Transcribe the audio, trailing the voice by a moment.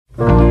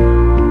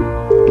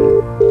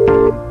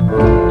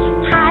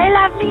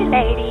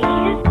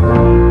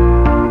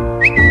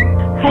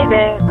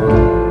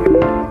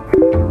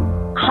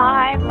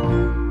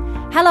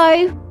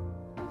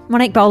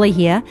Monique Bowley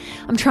here.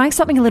 I'm trying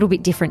something a little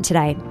bit different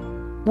today.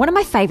 One of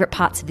my favourite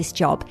parts of this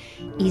job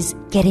is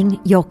getting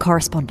your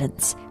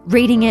correspondence,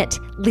 reading it,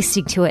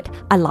 listening to it.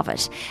 I love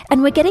it.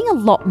 And we're getting a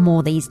lot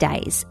more these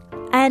days.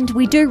 And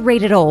we do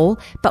read it all,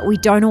 but we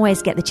don't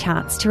always get the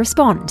chance to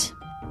respond.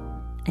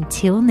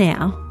 Until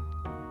now.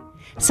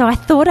 So I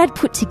thought I'd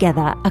put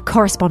together a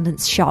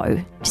correspondence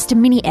show, just a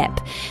mini ep,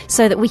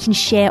 so that we can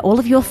share all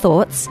of your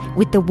thoughts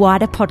with the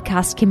wider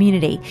podcast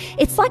community.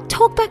 It's like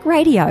talkback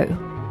radio,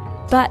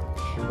 but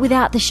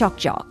without the shock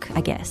jock,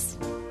 I guess.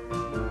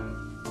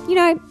 You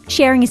know,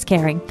 sharing is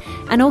caring.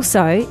 And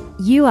also,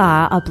 you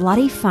are a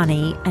bloody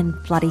funny and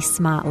bloody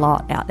smart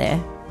lot out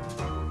there.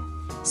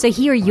 So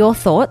here are your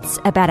thoughts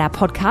about our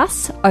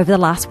podcasts over the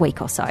last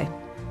week or so.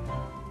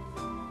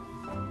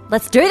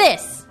 Let's do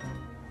this!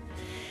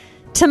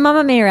 To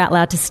Mamma Mia Out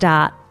Loud to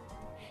start.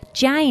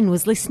 Jane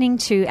was listening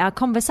to our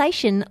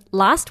conversation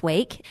last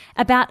week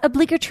about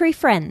obligatory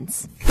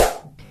friends.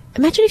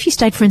 Imagine if you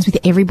stayed friends with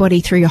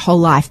everybody through your whole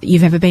life that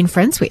you've ever been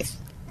friends with.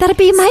 That'd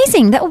be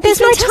amazing. That would be There's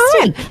fantastic.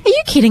 no time. Are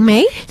you kidding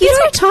me? There's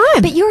no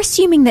time. But you're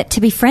assuming that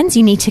to be friends,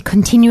 you need to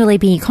continually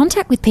be in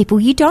contact with people.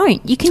 You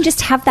don't. You can just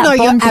have that bond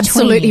between you. No, you're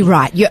absolutely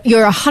right.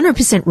 You're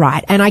 100%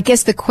 right. And I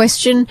guess the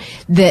question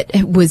that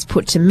was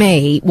put to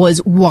me was,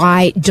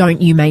 why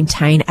don't you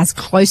maintain as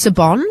close a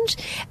bond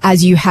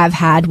as you have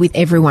had with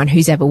everyone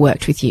who's ever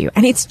worked with you?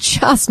 And it's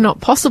just not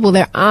possible.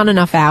 There aren't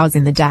enough hours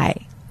in the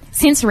day.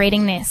 Since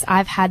reading this,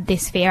 I've had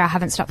this fear. I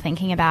haven't stopped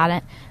thinking about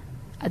it.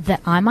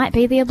 That I might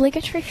be the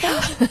obligatory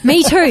friend.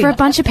 Me too. For a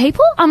bunch of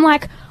people. I'm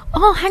like,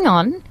 oh, hang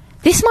on.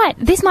 This might,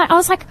 I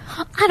was like,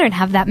 I don't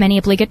have that many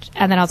obligatory,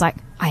 and then I was like,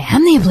 I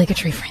am the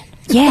obligatory friend.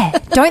 Yeah.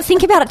 Don't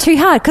think about it too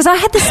hard, because I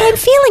had the same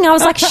feeling. I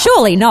was like,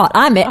 surely not.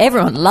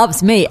 Everyone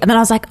loves me. And then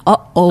I was like,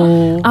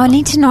 uh-oh. I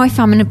need to know if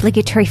I'm an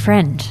obligatory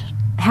friend.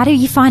 How do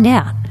you find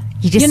out?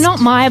 You're not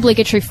my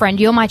obligatory friend.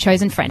 You're my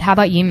chosen friend. How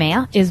about you,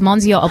 Mia? Is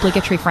Monzi your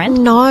obligatory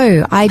friend?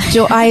 No, I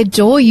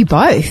adore you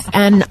both,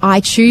 and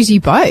I choose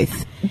you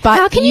both. But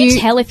how can you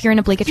tell if you're an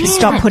obligatory friend?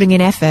 Stop putting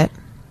in effort.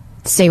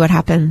 See what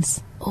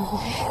happens.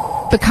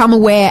 Become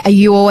aware. Are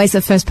you always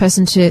the first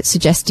person to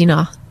suggest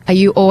dinner? Are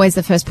you always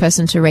the first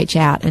person to reach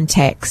out and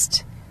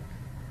text?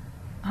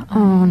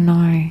 Oh,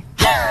 no.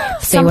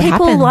 See some what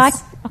people happens. like...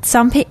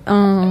 Some people...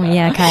 Oh,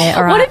 yeah, okay,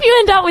 all right. What if you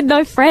end up with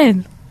no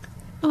friend?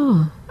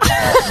 Oh.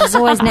 There's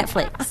always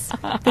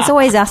Netflix. There's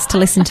always us to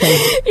listen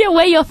to. Yeah,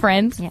 we're your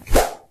friends. Yeah.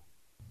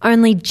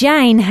 Only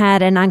Jane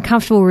had an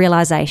uncomfortable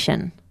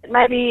realisation.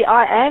 Maybe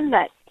I am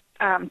that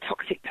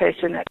toxic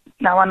person that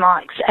no one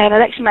likes, and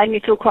it actually made me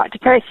feel quite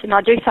depressed, and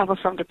I do suffer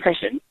from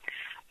depression.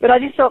 But I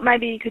just thought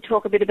maybe you could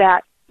talk a bit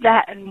about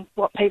that and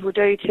what people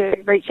do to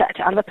reach out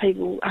to other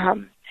people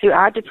who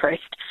are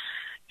depressed,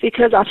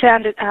 because I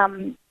found it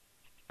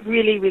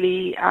really,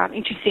 really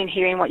interesting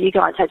hearing what you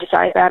guys had to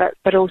say about it,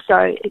 but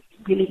also it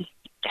really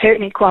hurt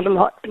me quite a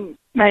lot and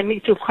made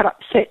me feel quite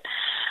upset.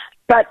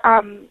 But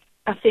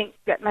I think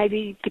that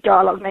maybe the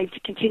dialogue needs to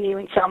continue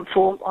in some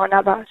form or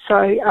another.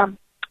 So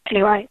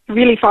anyway, I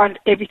really find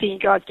everything you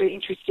guys do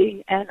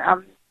interesting, and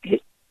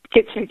it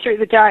gets me through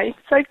the day.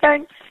 So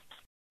thanks.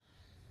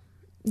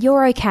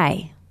 You're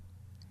okay.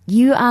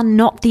 You are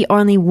not the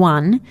only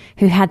one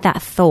who had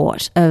that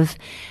thought of,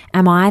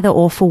 am I the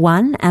awful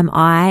one? Am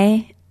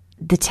I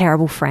the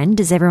terrible friend?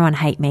 Does everyone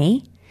hate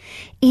me?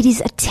 It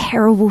is a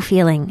terrible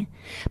feeling.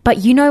 But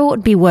you know what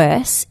would be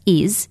worse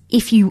is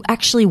if you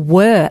actually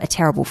were a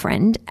terrible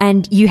friend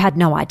and you had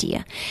no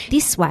idea.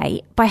 This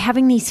way, by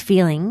having these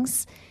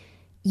feelings,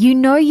 you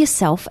know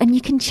yourself and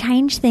you can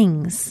change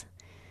things.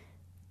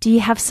 Do you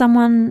have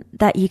someone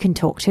that you can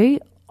talk to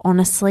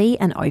honestly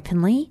and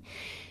openly?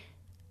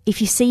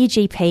 If you see a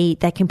GP,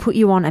 they can put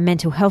you on a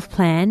mental health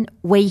plan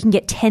where you can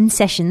get 10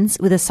 sessions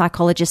with a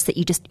psychologist that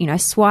you just,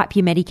 swipe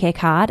your Medicare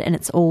card and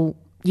it's all,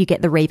 you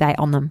get the rebate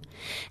on them.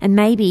 And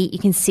maybe you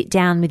can sit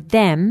down with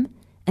them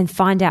and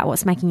find out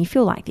what's making you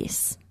feel like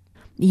this.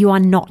 You are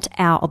not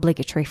our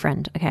obligatory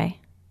friend, okay?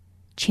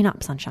 Chin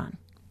up, sunshine.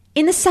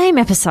 In the same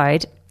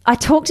episode, I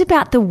talked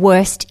about the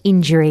worst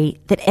injury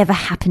that ever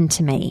happened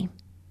to me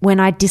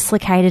when I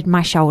dislocated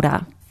my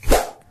shoulder.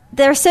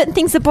 There are certain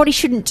things the body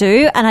shouldn't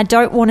do, and I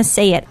don't want to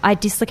see it. I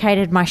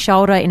dislocated my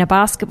shoulder in a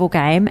basketball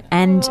game,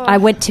 and I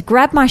went to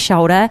grab my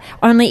shoulder,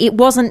 only it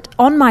wasn't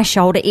on my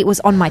shoulder, it was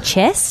on my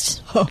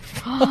chest.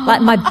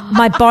 Like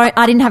my bone,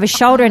 I didn't have a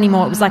shoulder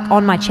anymore, it was like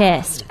on my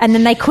chest. And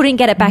then they couldn't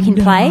get it back in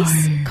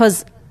place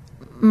because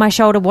my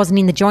shoulder wasn't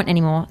in the joint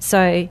anymore.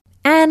 So,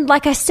 and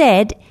like I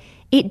said,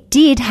 it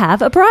did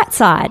have a bright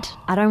side.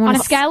 I don't want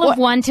On a scale of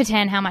 1 to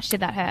 10, how much did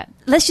that hurt?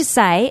 Let's just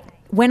say,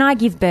 when I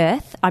give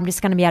birth, I'm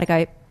just going to be able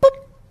to go boop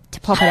to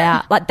pop it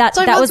out. Like that.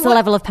 So that was the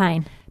level of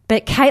pain.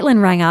 But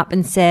Caitlin rang up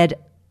and said,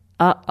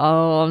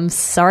 "Uh-oh, I'm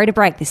sorry to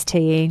break this to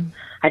you.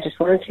 I just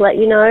wanted to let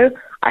you know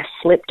I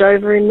slipped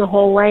over in the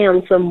hallway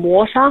on some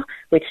water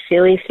with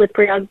silly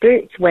slippery Ugg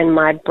boots when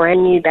my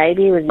brand new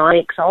baby was 9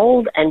 weeks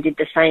old and did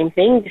the same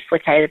thing,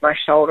 dislocated my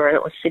shoulder, and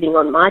it was sitting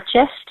on my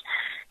chest.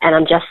 And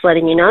I'm just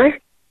letting you know,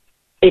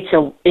 it's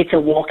a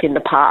walk in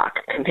the park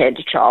compared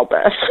to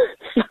childbirth.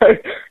 So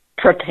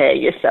prepare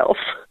yourself."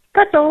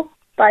 That's all.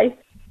 Bye.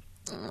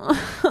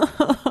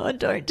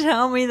 Don't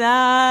tell me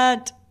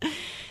that.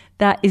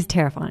 That is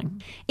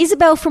terrifying.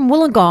 Isabel from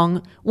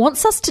Wollongong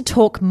wants us to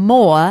talk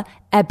more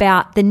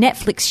about the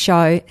Netflix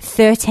show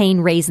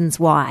 13 Reasons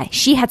Why.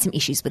 She had some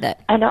issues with it.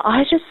 And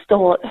I just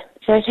thought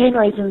 13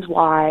 Reasons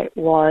Why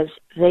was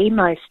the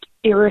most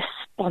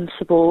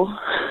irresponsible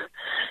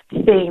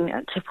thing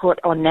to put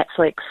on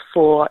Netflix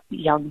for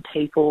young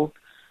people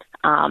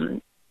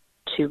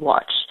to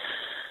watch.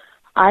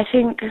 I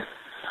think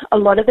a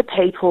lot of the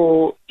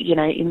people, you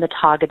know, in the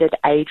targeted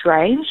age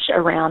range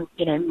around,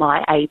 you know,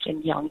 my age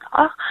and younger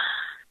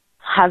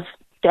have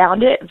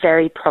found it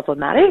very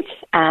problematic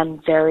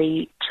and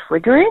very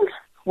triggering,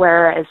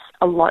 whereas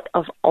a lot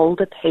of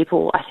older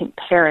people, I think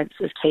parents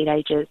of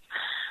teenagers,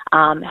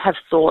 have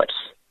thought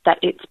that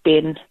it's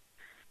been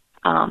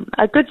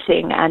a good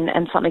thing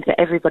and something that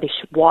everybody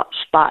should watch.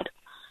 But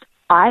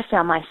I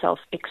found myself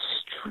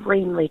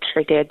extremely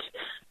triggered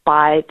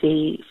by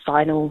the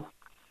final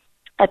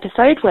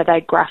episode where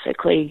they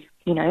graphically,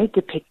 you know,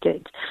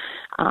 depicted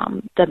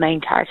the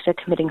main character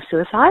committing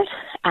suicide.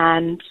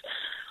 And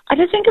I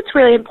just think it's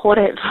really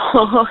important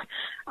for,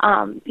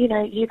 you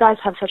know, you guys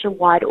have such a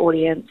wide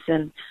audience,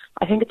 and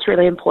I think it's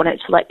really important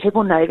to let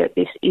people know that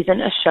this isn't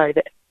a show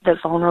that the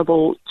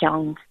vulnerable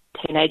young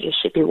teenagers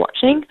should be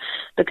watching,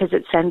 because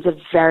it sends a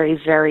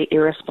very, very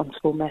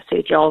irresponsible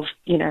message of,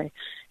 you know,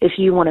 if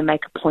you want to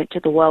make a point to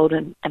the world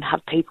and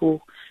have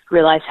people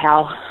realise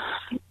how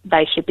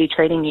they should be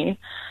treating you,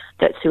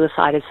 that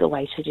suicide is the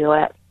way to do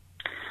it.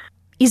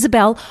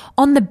 Isabel,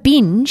 on the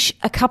binge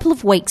a couple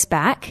of weeks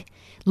back,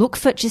 look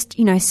for just,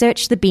 you know,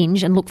 search the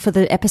binge and look for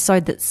the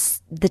episode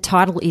that's the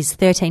title is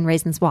 13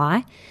 Reasons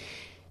Why.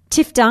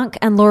 Tiff Dunk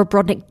and Laura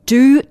Brodnick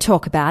do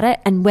talk about it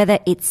and whether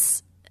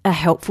it's a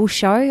helpful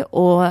show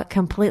or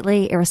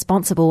completely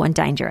irresponsible and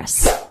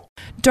dangerous.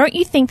 Don't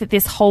you think that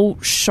this whole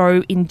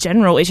show in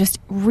general is just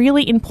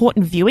really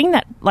important viewing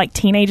that like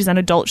teenagers and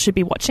adults should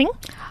be watching?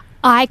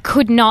 I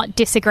could not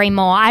disagree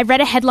more. I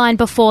read a headline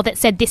before that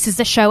said this is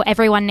the show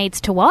everyone needs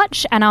to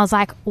watch, and I was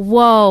like,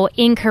 whoa,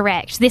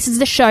 incorrect. This is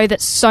the show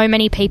that so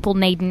many people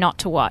need not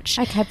to watch.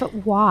 Okay, but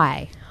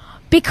why?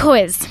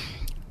 Because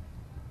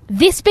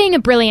this being a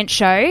brilliant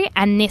show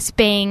and this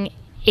being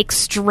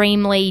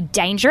extremely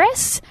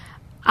dangerous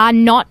are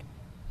not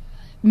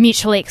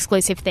mutually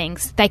exclusive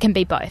things. They can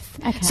be both.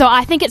 Okay. So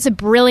I think it's a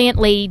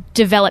brilliantly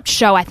developed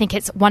show. I think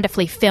it's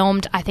wonderfully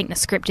filmed. I think the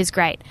script is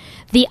great.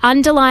 The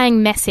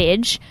underlying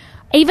message,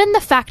 even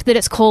the fact that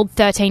it's called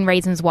 13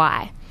 Reasons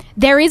Why,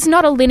 there is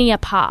not a linear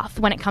path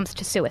when it comes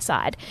to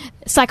suicide.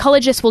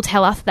 Psychologists will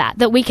tell us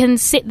that we can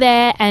sit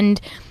there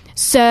and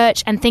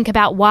search and think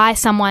about why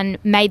someone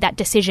made that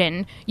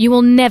decision. You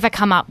will never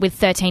come up with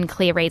 13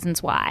 clear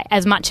reasons why,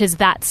 as much as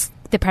that's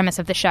the premise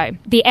of the show.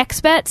 The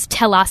experts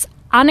tell us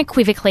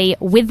unequivocally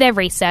with their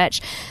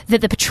research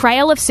that the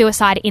portrayal of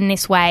suicide in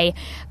this way,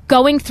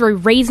 going through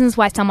reasons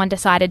why someone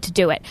decided to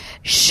do it,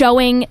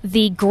 showing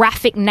the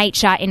graphic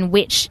nature in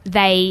which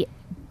they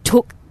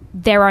took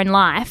their own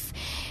life,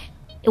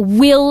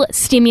 will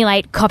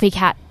stimulate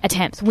copycat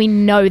attempts. We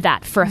know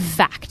that for a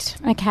fact.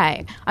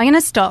 Okay. I'm going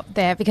to stop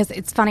there because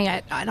it's funny.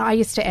 I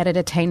used to edit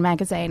a teen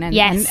magazine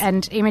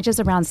and images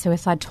around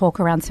suicide, talk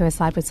around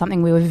suicide was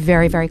something we were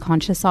very, very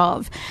conscious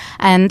of.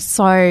 And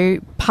so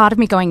part of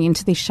me going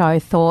into this show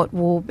thought,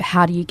 well,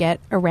 how do you get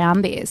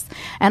around this?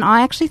 And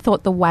I actually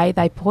thought the way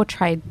they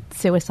portrayed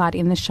suicide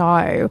in the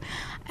show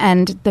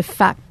and the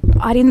fact,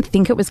 I didn't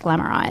think it was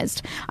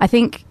glamorized. I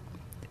think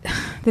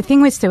the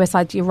thing with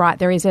suicide, you're right,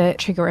 there is a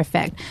trigger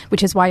effect,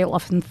 which is why you'll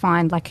often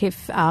find, like,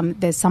 if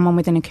there's someone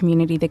within a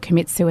community that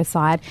commits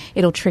suicide,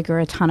 it'll trigger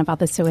a ton of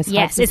other suicides.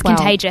 Yes, it's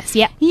contagious,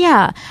 yeah.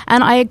 Yeah,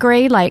 and I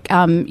agree, like,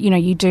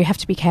 you do have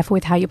to be careful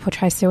with how you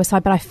portray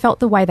suicide, but I felt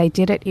the way they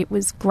did it, it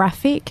was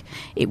graphic,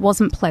 it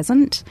wasn't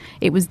pleasant,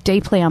 it was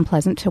deeply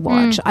unpleasant to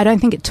watch. I don't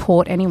think it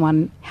taught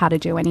anyone how to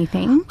do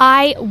anything.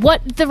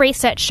 What the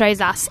research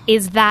shows us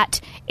is that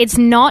it's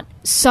not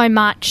so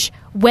much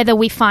whether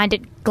we find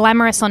it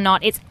glamorous or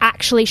not, it's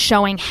actually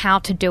showing how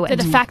to do it. So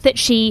the fact that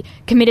she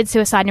committed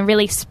suicide in a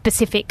really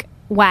specific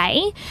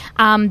way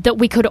that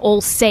we could all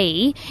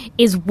see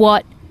is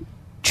what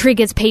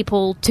triggers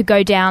people to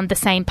go down the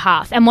same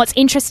path. And what's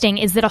interesting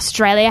is that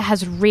Australia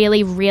has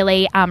really,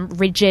 really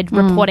rigid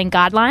reporting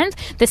guidelines.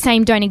 The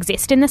same don't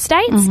exist in the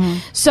States.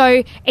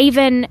 So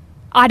even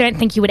I don't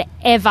think you would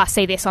ever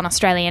see this on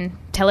Australian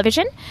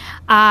television.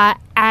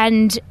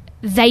 And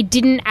they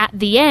didn't at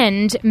the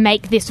end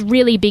make this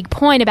really big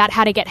point about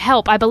how to get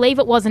help. I believe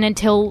it wasn't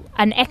until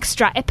an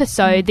extra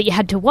episode that you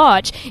had to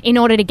watch in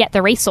order to get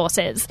the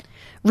resources.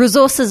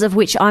 Resources of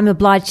which I'm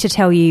obliged to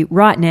tell you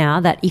right now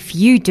that if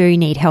you do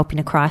need help in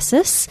a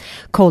crisis,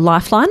 call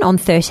Lifeline on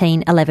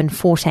 13 11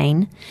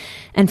 14.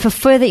 And for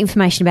further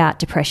information about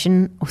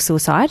depression or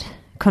suicide,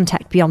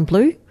 contact Beyond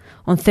Blue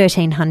on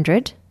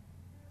 1300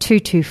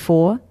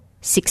 224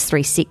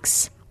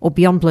 636 or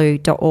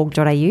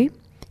beyondblue.org.au.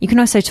 You can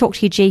also talk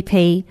to your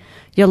GP,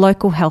 your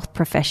local health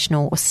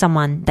professional or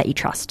someone that you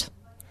trust.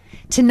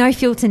 to No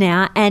Filter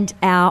Now, and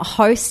our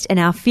host and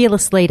our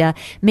fearless leader,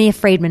 Mia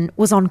Friedman,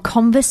 was on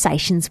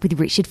Conversations with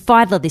Richard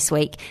Fidler this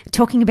week,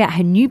 talking about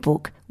her new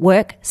book,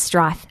 Work,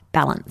 Strife,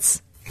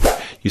 Balance.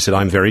 You said,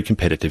 I'm very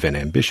competitive and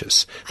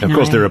ambitious. Now, of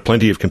course, there are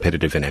plenty of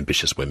competitive and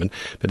ambitious women,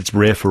 but it's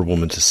rare for a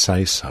woman to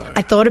say so.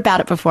 I thought about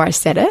it before I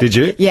said it. Did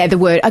you? Yeah, the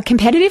word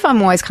competitive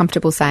I'm always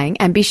comfortable saying.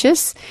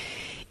 Ambitious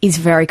is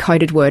a very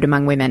coded word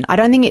among women. I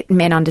don't think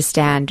men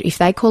understand if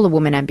they call a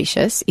woman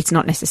ambitious, it's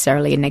not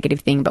necessarily a negative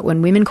thing, but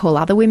when women call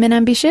other women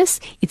ambitious,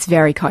 it's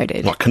very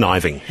coded. Like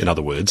conniving, in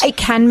other words. It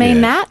can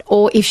mean that,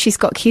 or if she's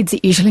got kids,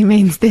 it usually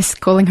means this,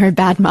 calling her a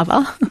bad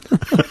mother.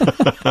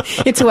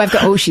 It's who I've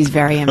got, she's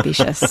very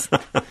ambitious.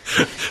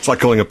 It's like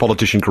calling a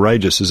politician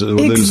courageous. Is it?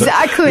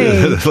 Exactly.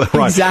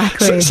 Right.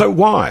 Exactly. So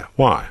why?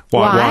 Why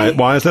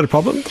is that a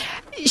problem?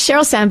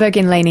 Sheryl Sandberg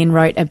in Lean In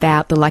wrote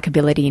about the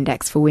likability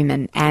index for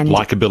women and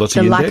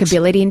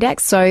likability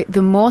index. So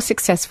the more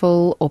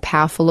successful or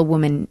powerful a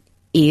woman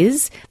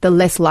is, the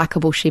less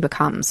likable she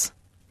becomes.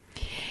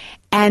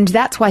 And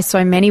that's why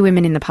so many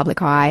women in the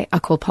public eye are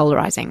called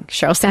polarizing.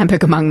 Sheryl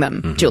Sandberg among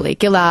them, Julia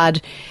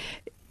Gillard.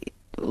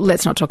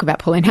 Let's not talk about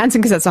Pauline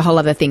Hanson because that's a whole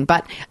other thing.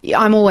 But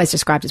I'm always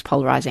described as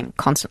polarizing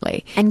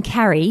constantly. And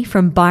Carrie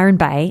from Byron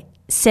Bay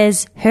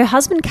says her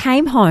husband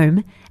came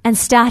home and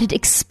started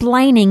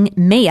explaining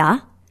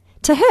Mia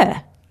to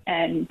her.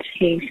 And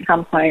he's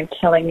come home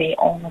telling me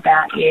all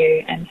about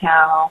you and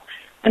how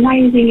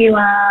amazing you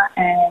are.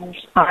 And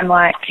I'm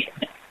like,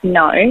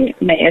 no,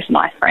 Mia's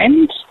my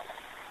friend.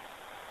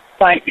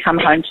 Don't come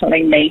home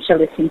telling me to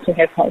listen to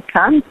her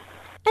podcast.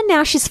 And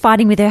now she's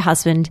fighting with her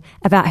husband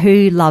about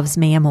who loves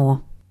Mia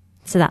more.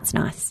 So that's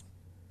nice.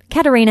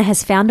 Katerina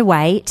has found a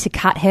way to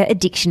cut her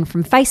addiction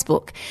from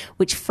Facebook,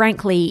 which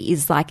frankly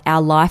is like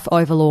our life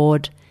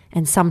overlord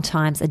and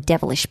sometimes a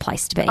devilish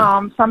place to be.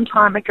 Some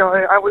time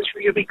ago, I was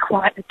really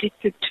quite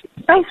addicted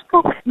to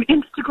Facebook and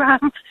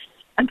Instagram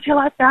until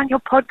I found your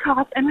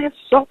podcast, and they're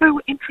so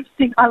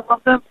interesting. I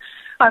love them.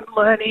 I'm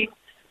learning,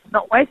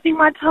 not wasting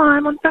my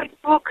time on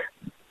Facebook,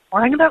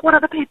 worrying about what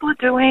other people are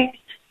doing.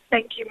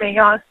 Thank you,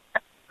 Mia.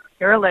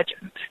 You're a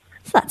legend.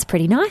 So that's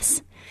pretty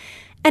nice.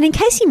 And in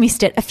case you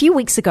missed it, a few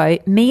weeks ago,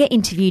 Mia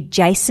interviewed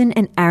Jason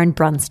and Aaron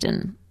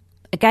Brunston,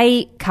 a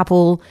gay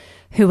couple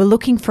who were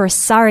looking for a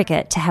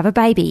surrogate to have a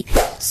baby.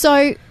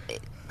 So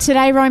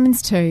today,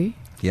 Romans 2.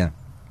 Yeah.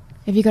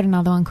 Have you got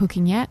another one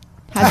cooking yet?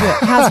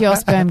 How's your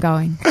sperm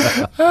going?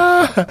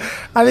 I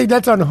think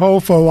that's on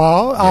hold for a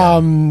while.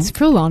 Yeah. It's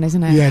full on,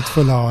 isn't it? Yeah, it's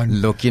full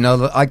on. Look,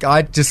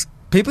 I just,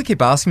 people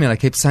keep asking me and I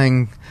keep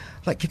saying,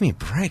 like, give me a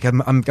break.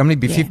 I'm going to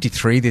be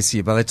 53 this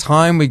year. By the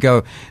time we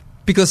go,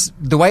 because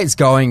the way it's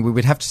going, we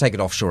would have to take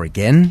it offshore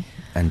again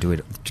and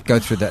go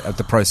through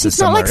the process.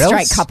 It's not like else.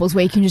 Straight couples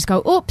where you can just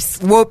go,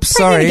 oops,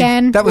 sorry,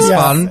 again. That was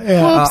fun.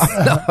 Yeah.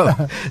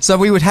 No. So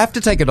we would have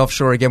to take it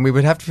offshore again. We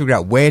would have to figure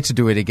out where to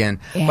do it again.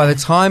 Yeah. By the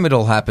time it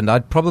all happened,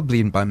 I'd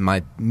probably by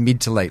my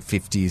mid to late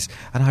 50s,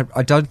 and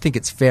I don't think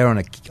it's fair on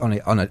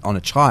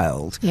a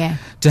child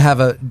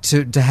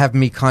to have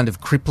me kind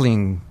of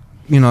crippling.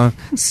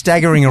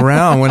 Staggering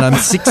around when I'm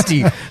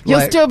 60. You'll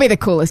still be the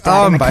coolest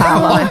dad in the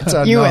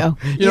car. You will.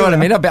 You know what I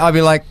mean? I'll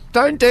be like,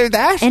 don't do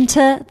that.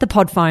 Enter the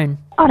pod phone.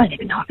 I don't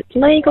even know if it's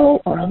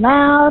legal or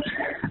allowed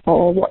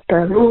or what the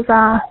rules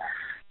are,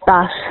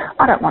 but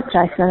I don't want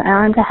Jason and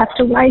Aaron to have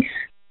to wait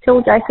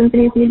till Jason's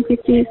in his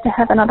mid-50s to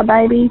have another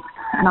baby,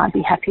 and I'd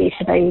be happy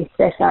to be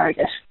their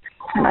surrogate.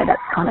 I know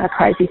that's kind of a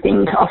crazy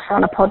thing to offer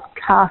on a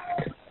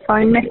podcast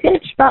phone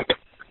message, but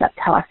that's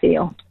how I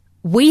feel.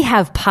 We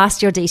have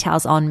passed your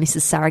details on,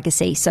 Mrs.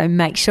 Surrogacy, so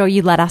make sure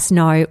you let us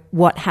know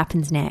what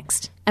happens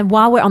next. And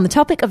while we're on the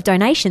topic of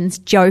donations,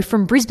 Joe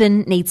from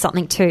Brisbane needs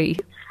something too.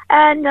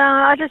 And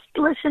I just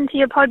listened to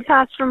your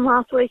podcast from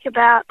last week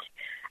about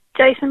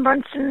Jason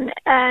Brunston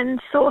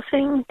and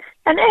sourcing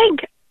an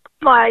egg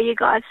via you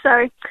guys.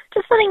 So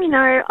just letting you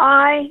know,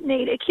 I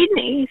need a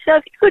kidney, so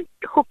if you could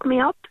hook me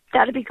up,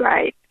 that'd be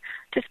great.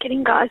 Just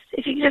kidding, guys.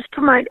 If you could just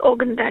promote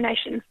organ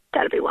donation,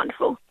 that'd be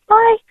wonderful.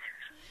 Bye.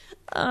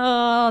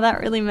 Oh, that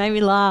really made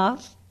me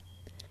laugh.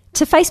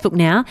 To Facebook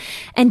now,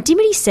 and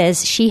Dimity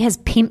says she has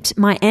pimped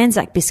my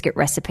Anzac biscuit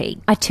recipe.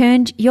 I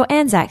turned your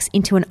Anzacs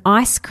into an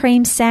ice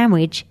cream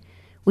sandwich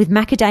with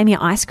macadamia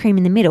ice cream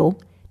in the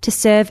middle to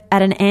serve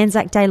at an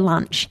Anzac Day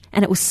lunch,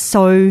 and it was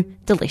so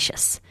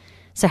delicious.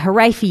 So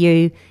hooray for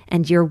you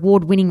and your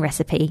award-winning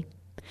recipe.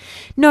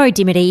 No,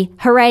 Dimity,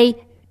 hooray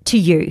to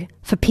you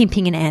for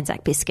pimping an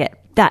Anzac biscuit.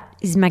 That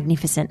is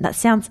magnificent. That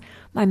sounds...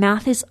 My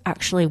mouth is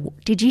actually...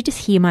 Did you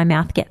just hear my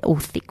mouth get all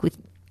thick with...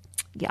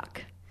 Yuck.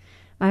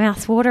 My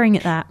mouth's watering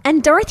at that.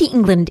 And Dorothy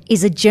England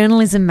is a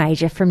journalism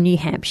major from New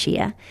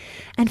Hampshire.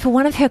 And for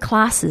one of her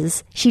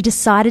classes, she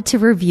decided to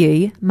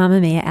review Mamma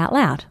Mia out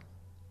loud.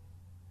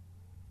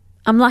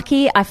 I'm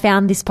lucky I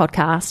found this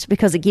podcast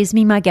because it gives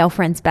me my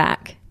girlfriends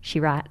back,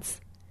 she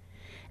writes.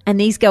 And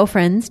these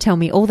girlfriends tell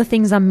me all the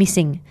things I'm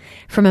missing,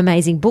 from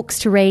amazing books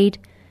to read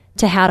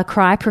to how to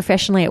cry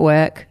professionally at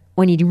work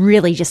when you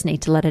really just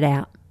need to let it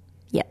out.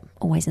 Yep,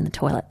 always in the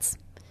toilets.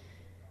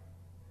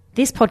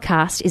 This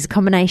podcast is a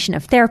combination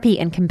of therapy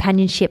and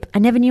companionship I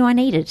never knew I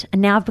needed,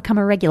 and now I've become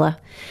a regular.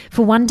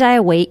 For one day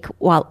a week,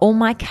 while all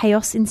my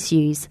chaos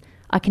ensues,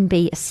 I can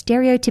be a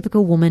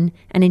stereotypical woman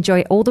and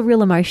enjoy all the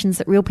real emotions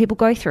that real people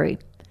go through.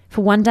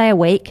 For one day a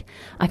week,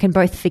 I can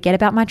both forget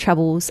about my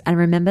troubles and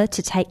remember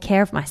to take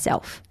care of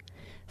myself.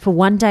 For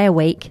one day a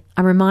week,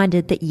 I'm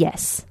reminded that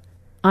yes,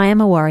 I am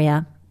a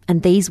warrior,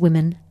 and these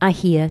women are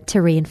here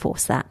to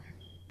reinforce that.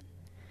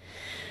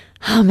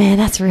 Oh man,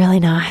 that's really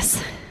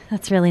nice.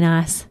 That's really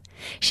nice.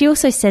 She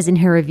also says in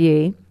her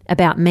review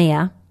about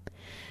Mia,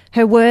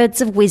 her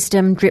words of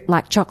wisdom drip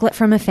like chocolate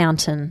from a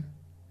fountain.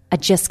 I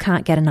just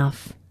can't get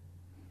enough.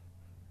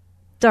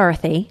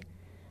 Dorothy,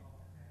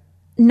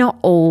 not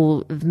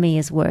all of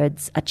Mia's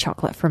words are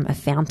chocolate from a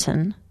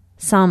fountain.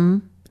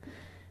 Some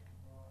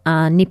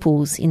are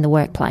nipples in the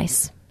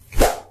workplace.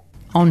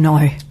 Oh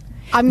no.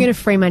 I'm going to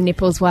free my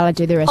nipples while I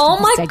do the rest of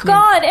the segment. Oh my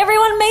God,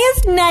 everyone,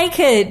 Mia's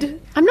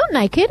naked. I'm not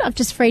naked, I've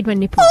just freed my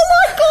nipples.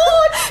 Oh my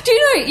God! Do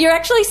you know, you're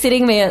actually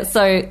sitting there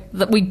so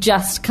that we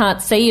just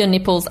can't see your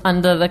nipples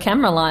under the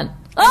camera line.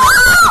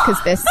 Because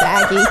they're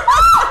saggy.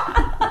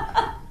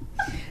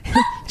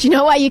 Do you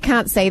know why you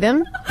can't see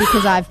them?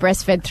 Because I've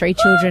breastfed 3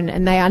 children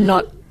and they are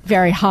not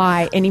very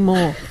high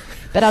anymore.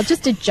 But I'll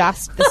just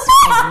adjust the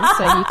screen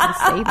so you can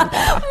see them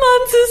better.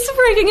 Mums is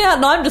freaking out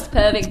and I'm just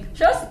perving.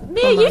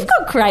 Mia, you've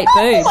got great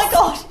boobs. Oh my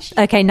gosh.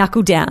 Okay,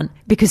 knuckle down,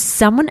 because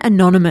someone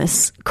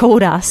anonymous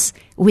called us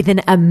with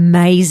an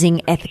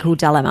amazing ethical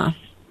dilemma.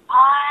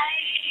 I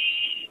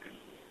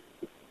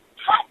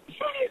had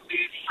to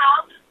move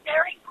house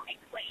very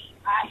quickly.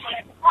 I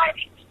had quite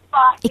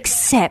a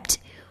Except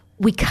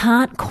we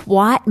can't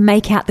quite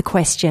make out the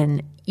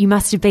question. You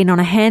must have been on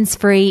a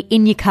hands-free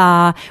in your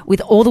car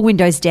with all the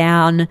windows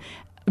down,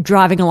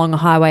 driving along a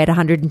highway at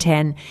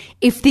 110.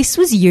 If this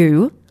was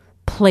you,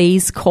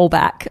 please call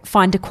back.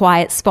 Find a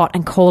quiet spot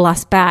and call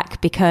us back,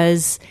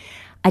 because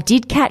I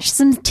did catch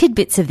some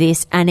tidbits of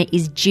this and it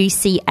is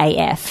juicy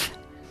AF.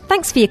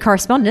 Thanks for your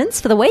correspondence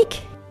for the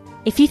week.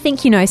 If you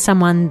think you know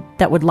someone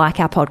that would like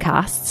our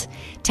podcasts,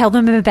 tell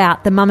them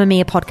about the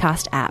Mamamia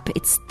podcast app.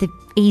 It's the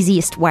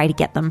easiest way to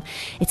get them.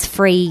 It's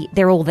free.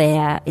 They're all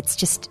there. It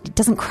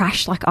doesn't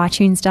crash like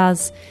iTunes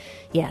does.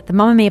 Yeah, the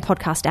Mamamia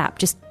podcast app.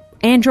 Just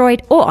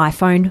Android or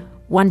iPhone,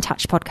 one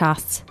touch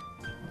podcasts.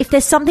 If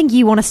there's something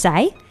you want to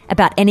say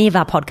about any of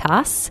our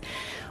podcasts,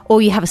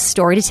 or you have a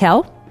story to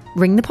tell,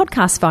 ring the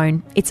podcast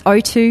phone. It's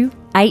 02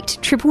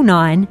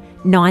 8999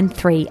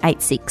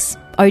 9386.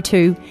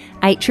 02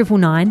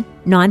 8999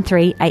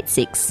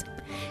 9386.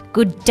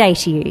 Good day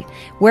to you.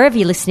 Wherever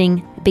you're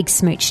listening, big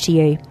smooch to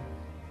you.